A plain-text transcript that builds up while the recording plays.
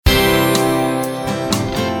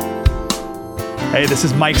Hey, this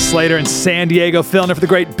is Mike Slater in San Diego, filling in for the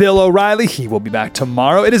great Bill O'Reilly. He will be back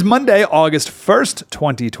tomorrow. It is Monday, August 1st,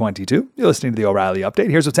 2022. You're listening to the O'Reilly Update.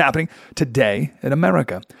 Here's what's happening today in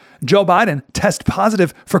America. Joe Biden tests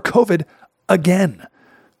positive for COVID again.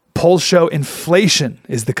 Polls show inflation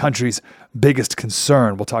is the country's biggest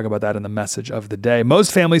concern. We'll talk about that in the message of the day.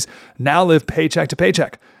 Most families now live paycheck to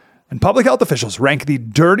paycheck. And public health officials rank the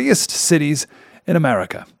dirtiest cities in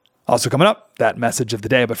America. Also coming up, that message of the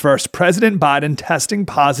day. But first, President Biden testing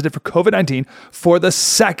positive for COVID-19 for the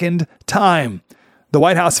second time. The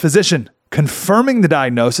White House physician confirming the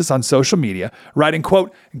diagnosis on social media, writing,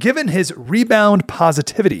 quote, "Given his rebound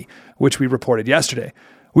positivity," which we reported yesterday,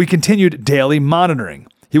 "we continued daily monitoring.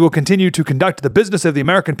 He will continue to conduct the business of the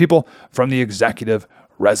American people from the executive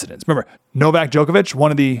residence." Remember, Novak Djokovic,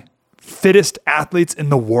 one of the fittest athletes in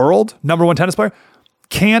the world, number one tennis player,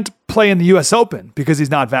 can't play in the U.S. Open because he's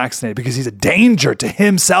not vaccinated, because he's a danger to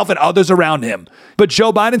himself and others around him. But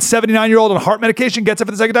Joe Biden, 79-year-old on heart medication, gets it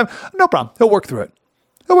for the second time. No problem. He'll work through it.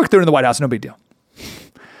 He'll work through it in the White House. No big deal.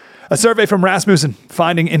 A survey from Rasmussen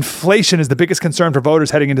finding inflation is the biggest concern for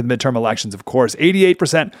voters heading into the midterm elections, of course.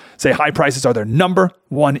 88% say high prices are their number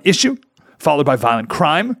one issue, followed by violent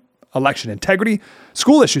crime, election integrity,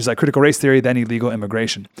 school issues like critical race theory, then illegal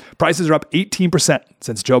immigration. Prices are up 18%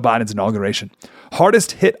 since Joe Biden's inauguration.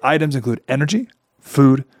 Hardest hit items include energy,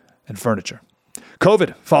 food, and furniture.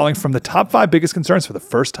 COVID falling from the top 5 biggest concerns for the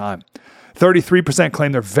first time. 33%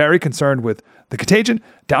 claim they're very concerned with the contagion,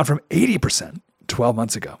 down from 80% 12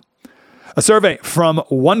 months ago. A survey from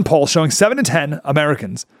one poll showing 7 in 10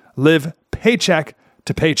 Americans live paycheck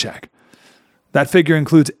to paycheck. That figure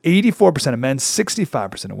includes 84% of men,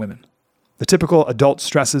 65% of women. The typical adult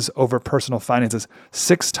stresses over personal finances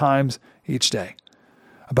 6 times each day.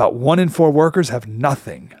 About 1 in 4 workers have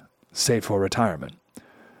nothing saved for retirement.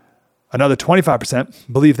 Another 25%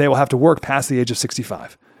 believe they will have to work past the age of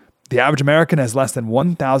 65. The average American has less than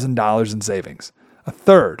 $1,000 in savings. A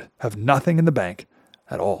third have nothing in the bank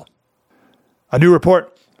at all. A new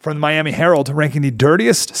report from the Miami Herald ranking the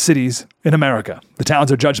dirtiest cities in America. The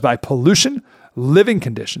towns are judged by pollution, living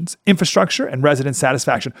conditions, infrastructure, and resident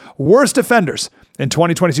satisfaction. Worst offenders in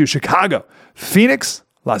 2022, Chicago, Phoenix,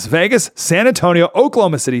 Las Vegas, San Antonio,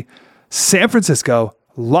 Oklahoma City, San Francisco,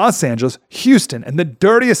 Los Angeles, Houston, and the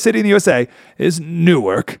dirtiest city in the USA is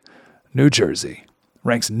Newark, New Jersey.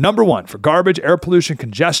 Ranks number 1 for garbage, air pollution,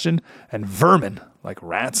 congestion, and vermin like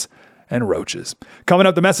rats and roaches. Coming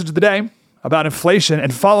up, the message of the day about inflation,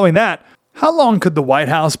 and following that, how long could the White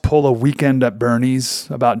House pull a weekend at Bernie's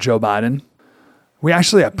about Joe Biden? We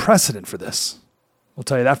actually have precedent for this. We'll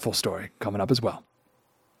tell you that full story coming up as well.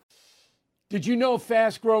 Did you know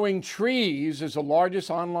Fast Growing Trees is the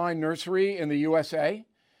largest online nursery in the USA?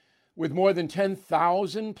 With more than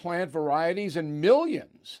 10,000 plant varieties and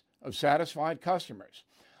millions of satisfied customers.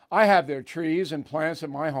 I have their trees and plants at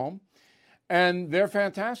my home, and they're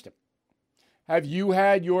fantastic. Have you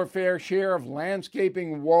had your fair share of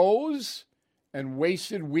landscaping woes and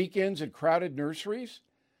wasted weekends at crowded nurseries?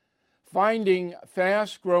 Finding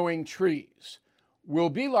fast-growing trees will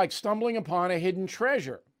be like stumbling upon a hidden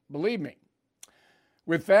treasure, believe me.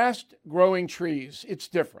 With fast-growing trees, it's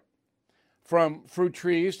different. From fruit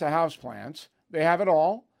trees to houseplants, they have it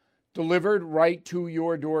all delivered right to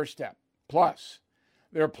your doorstep. Plus,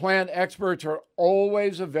 their plant experts are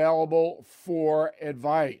always available for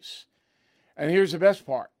advice. And here's the best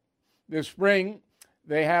part. This spring,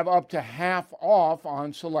 they have up to half off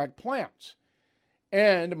on select plants.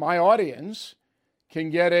 And my audience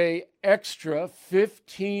can get an extra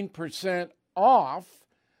 15% off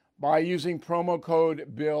by using promo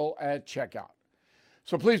code BILL at checkout.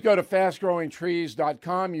 So please go to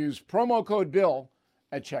fastgrowingtrees.com, use promo code BILL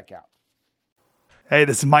at checkout. Hey,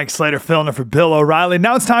 this is Mike Slater filling in for Bill O'Reilly.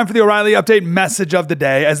 Now it's time for the O'Reilly Update message of the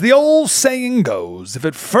day. As the old saying goes, if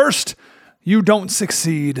at first you don't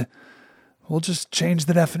succeed, we'll just change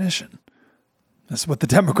the definition. This is what the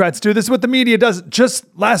Democrats do. This is what the media does. Just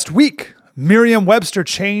last week, Merriam-Webster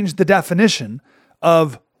changed the definition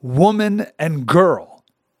of woman and girl.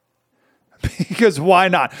 Because why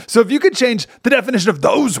not? So if you could change the definition of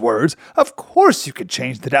those words, of course you could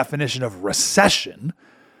change the definition of recession.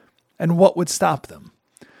 And what would stop them?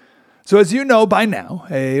 So as you know by now,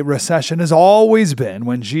 a recession has always been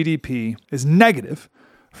when GDP is negative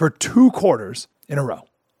for 2 quarters in a row.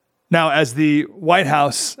 Now, as the White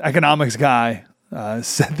House economics guy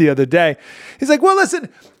said the other day, he's like, well, listen,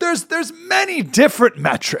 there's many different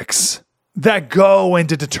metrics that go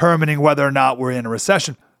into determining whether or not we're in a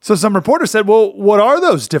recession. So some reporters said, well, what are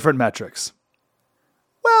those different metrics?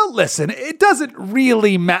 Well, listen, it doesn't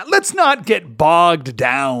really matter. Let's not get bogged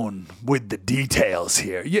down with the details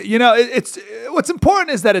here. You know, it's what's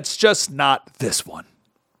important is that it's just not this one.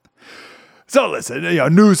 So listen,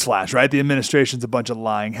 newsflash, right? The administration's a bunch of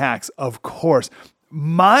lying hacks, of course.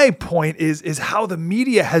 My point is how the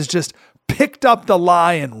media has just picked up the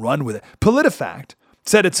lie and run with it. PolitiFact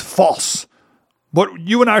said it's false. What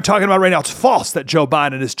you and I are talking about right now, it's false that Joe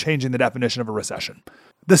Biden is changing the definition of a recession.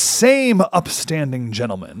 The same upstanding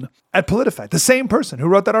gentleman at PolitiFact, the same person who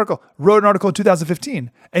wrote that article, wrote an article in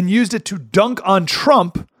 2015 and used it to dunk on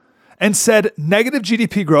Trump and said negative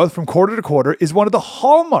GDP growth from quarter to quarter is one of the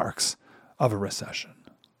hallmarks of a recession.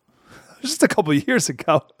 Just a couple of years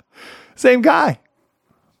ago, same guy.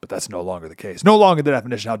 But that's no longer the case. No longer the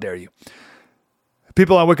definition. How dare you?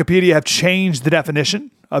 People on Wikipedia have changed the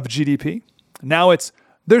definition of GDP. Now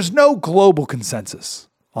there's no global consensus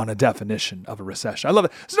on a definition of a recession. I love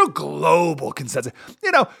it. There's no global consensus.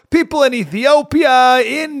 People in Ethiopia,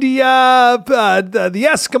 India, the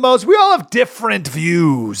Eskimos, we all have different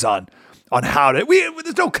views on how to,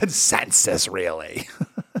 there's no consensus really.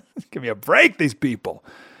 Give me a break, these people.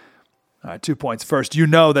 All right, 2 points. First,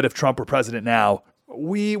 that if Trump were president now,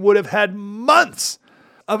 we would have had months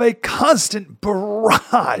of a constant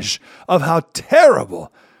barrage of how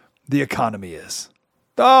terrible the economy is.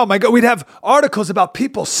 Oh my God, we'd have articles about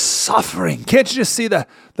people suffering. Can't you just see the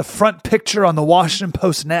front picture on the Washington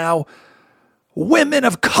Post now? Women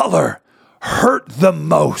of color hurt the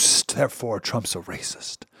most, therefore Trump's a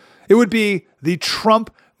racist. It would be the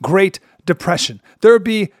Trump Great Depression. There would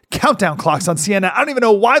be countdown clocks on CNN. I don't even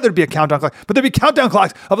know why there'd be a countdown clock, but there'd be countdown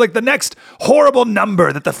clocks of the next horrible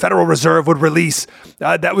number that the Federal Reserve would release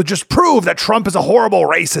that would just prove that Trump is a horrible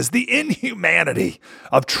racist. The inhumanity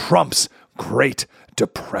of Trump's Great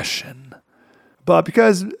Depression. But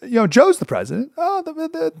because, Joe's the president,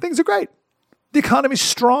 the things are great. The economy's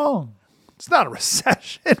strong. It's not a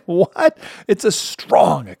recession. What? It's a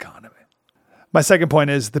strong economy. My second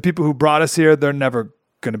point is the people who brought us here, they're never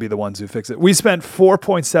going to be the ones who fix it. We spent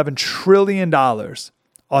 $4.7 trillion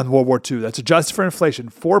on World War II. That's adjusted for inflation,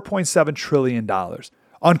 $4.7 trillion.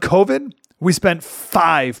 On COVID, we spent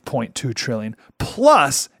 $5.2 trillion.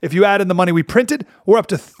 Plus, if you add in the money we printed, we're up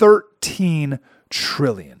to $13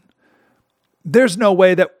 trillion. There's no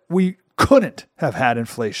way that we couldn't have had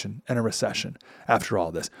inflation and a recession after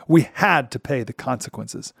all this. We had to pay the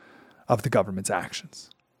consequences of the government's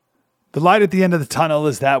actions. The light at the end of the tunnel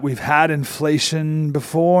is that we've had inflation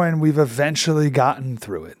before and we've eventually gotten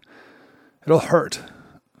through it. It'll hurt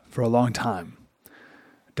for a long time.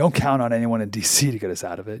 Don't count on anyone in DC to get us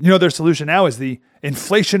out of it. Their solution now is the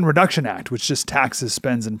Inflation Reduction Act, which just taxes,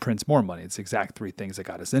 spends, and prints more money. It's the exact three things that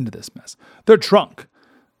got us into this mess. They're drunk.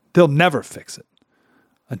 They'll never fix it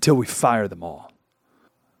until we fire them all.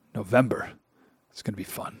 November is going to be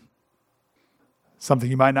fun.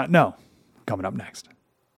 Something you might not know coming up next.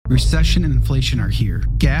 Recession and inflation are here.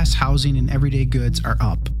 Gas, housing, and everyday goods are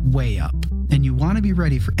up, way up. And you want to be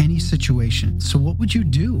ready for any situation. So what would you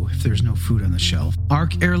do if there's no food on the shelf?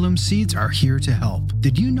 ARC Heirloom Seeds are here to help.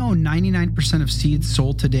 Did you know 99% of seeds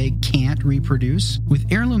sold today can't reproduce? With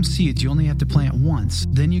Heirloom Seeds, you only have to plant once.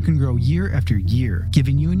 Then you can grow year after year,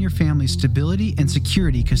 giving you and your family stability and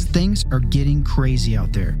security because things are getting crazy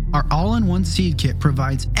out there. Our all-in-one seed kit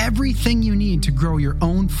provides everything you need to grow your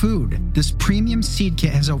own food. This premium seed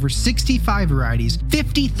kit has over 65 varieties,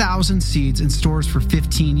 50,000 seeds in stores for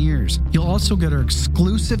 15 years. You'll also get our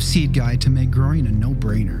exclusive seed guide to make growing a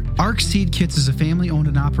no-brainer. ARC Seed Kits is a family-owned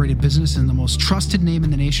and operated business and the most trusted name in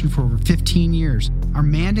the nation for over 15 years. Our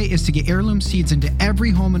mandate is to get heirloom seeds into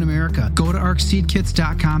every home in America. Go to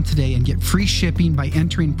arcseedkits.com today and get free shipping by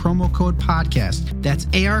entering promo code podcast. That's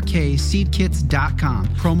ARKseedkits.com,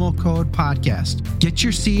 promo code podcast. Get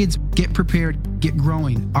your seeds, get prepared, get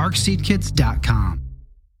growing. arcseedkits.com.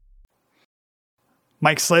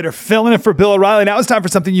 Mike Slater filling in for Bill O'Reilly. Now it's time for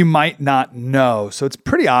something you might not know. So it's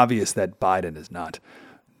pretty obvious that Biden is not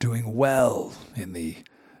doing well in the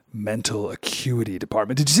mental acuity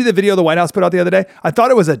department. Did you see the video the White House put out the other day? I thought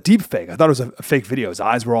it was a deep fake. I thought it was a fake video. His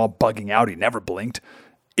eyes were all bugging out. He never blinked.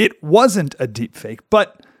 It wasn't a deep fake,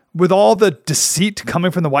 but with all the deceit coming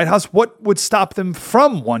from the White House, what would stop them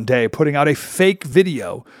from one day putting out a fake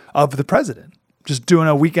video of the president, just doing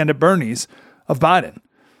a weekend at Bernie's of Biden?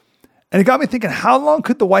 And it got me thinking, how long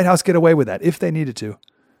could the White House get away with that if they needed to?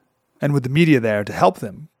 And with the media there to help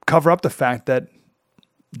them cover up the fact that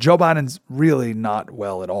Joe Biden's really not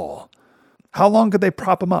well at all. How long could they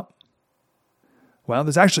prop him up? Well,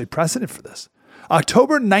 there's actually precedent for this.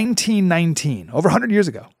 October 1919, over 100 years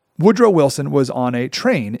ago, Woodrow Wilson was on a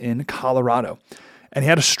train in Colorado and he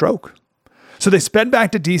had a stroke. So they sped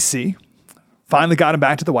back to DC, finally got him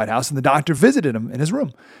back to the White House, and the doctor visited him in his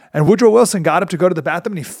room. And Woodrow Wilson got up to go to the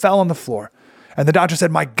bathroom and he fell on the floor. And the doctor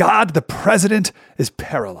said, "My God, the president is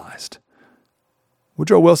paralyzed."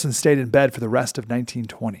 Woodrow Wilson stayed in bed for the rest of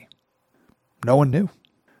 1920. No one knew.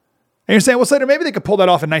 And you're saying, well, Slater, maybe they could pull that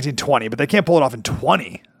off in 1920, but they can't pull it off in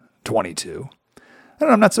 2022. I don't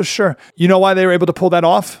know, I'm not so sure. You know why they were able to pull that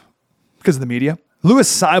off? Because of the media. Louis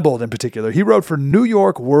Seibold in particular, he wrote for New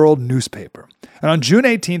York World newspaper. And on June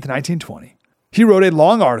 18th, 1920, he wrote a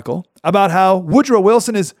long article about how Woodrow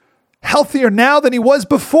Wilson is healthier now than he was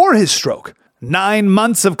before his stroke. 9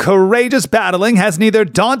 months of courageous battling has neither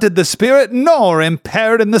daunted the spirit nor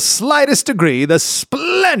impaired in the slightest degree the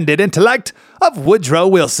splendid intellect of Woodrow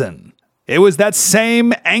Wilson. It was that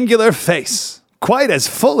same angular face, quite as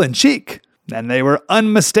full in cheek, and they were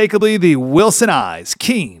unmistakably the Wilson eyes,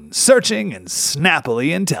 keen, searching, and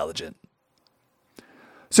snappily intelligent.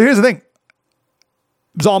 So here's the thing.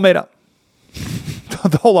 It was all made up.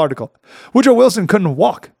 The whole article. Woodrow Wilson couldn't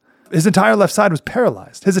walk. His entire left side was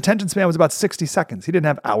paralyzed. His attention span was about 60 seconds. He didn't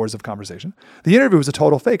have hours of conversation. The interview was a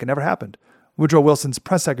total fake. It never happened. Woodrow Wilson's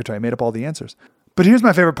press secretary made up all the answers. But here's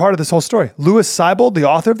my favorite part of this whole story. Louis Seibold, the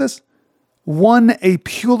author of this, won a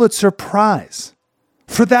Pulitzer Prize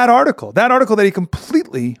for that article that he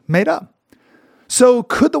completely made up. So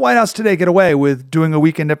could the White House today get away with doing a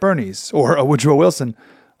Weekend at Bernie's or a Woodrow Wilson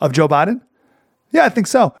of Joe Biden? Yeah, I think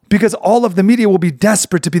so. Because all of the media will be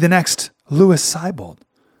desperate to be the next Louis Seibold.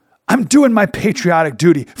 I'm doing my patriotic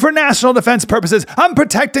duty. For national defense purposes, I'm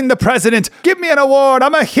protecting the president. Give me an award.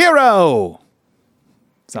 I'm a hero.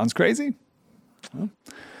 Sounds crazy? Well,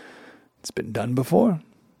 it's been done before.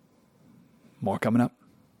 More coming up.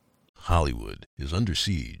 Hollywood is under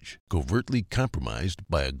siege, covertly compromised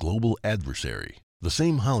by a global adversary. The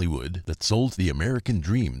same Hollywood that sold the American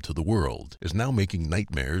dream to the world is now making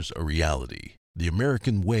nightmares a reality. The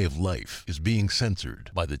American way of life is being censored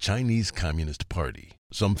by the Chinese Communist Party.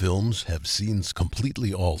 Some films have scenes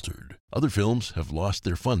completely altered. Other films have lost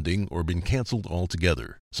their funding or been canceled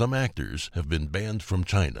altogether. Some actors have been banned from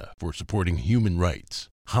China for supporting human rights.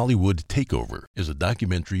 Hollywood Takeover is a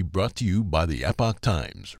documentary brought to you by the Epoch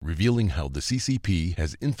Times, revealing how the CCP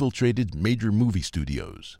has infiltrated major movie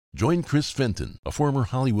studios. Join Chris Fenton, a former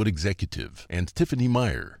Hollywood executive, and Tiffany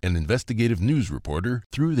Meyer, an investigative news reporter,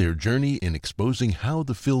 through their journey in exposing how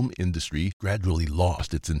the film industry gradually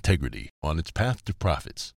lost its integrity on its path to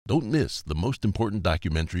profits. Don't miss the most important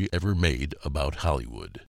documentary ever made about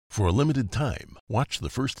Hollywood. For a limited time, watch the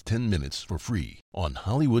first 10 minutes for free on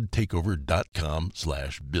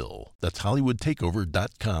HollywoodTakeover.com/Bill. That's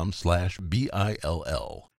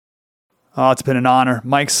HollywoodTakeover.com/BILL. Oh, it's been an honor.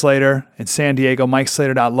 Mike Slater in San Diego,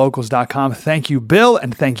 MikeSlater.locals.com. Thank you, Bill,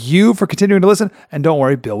 and thank you for continuing to listen. And don't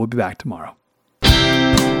worry, Bill will be back tomorrow.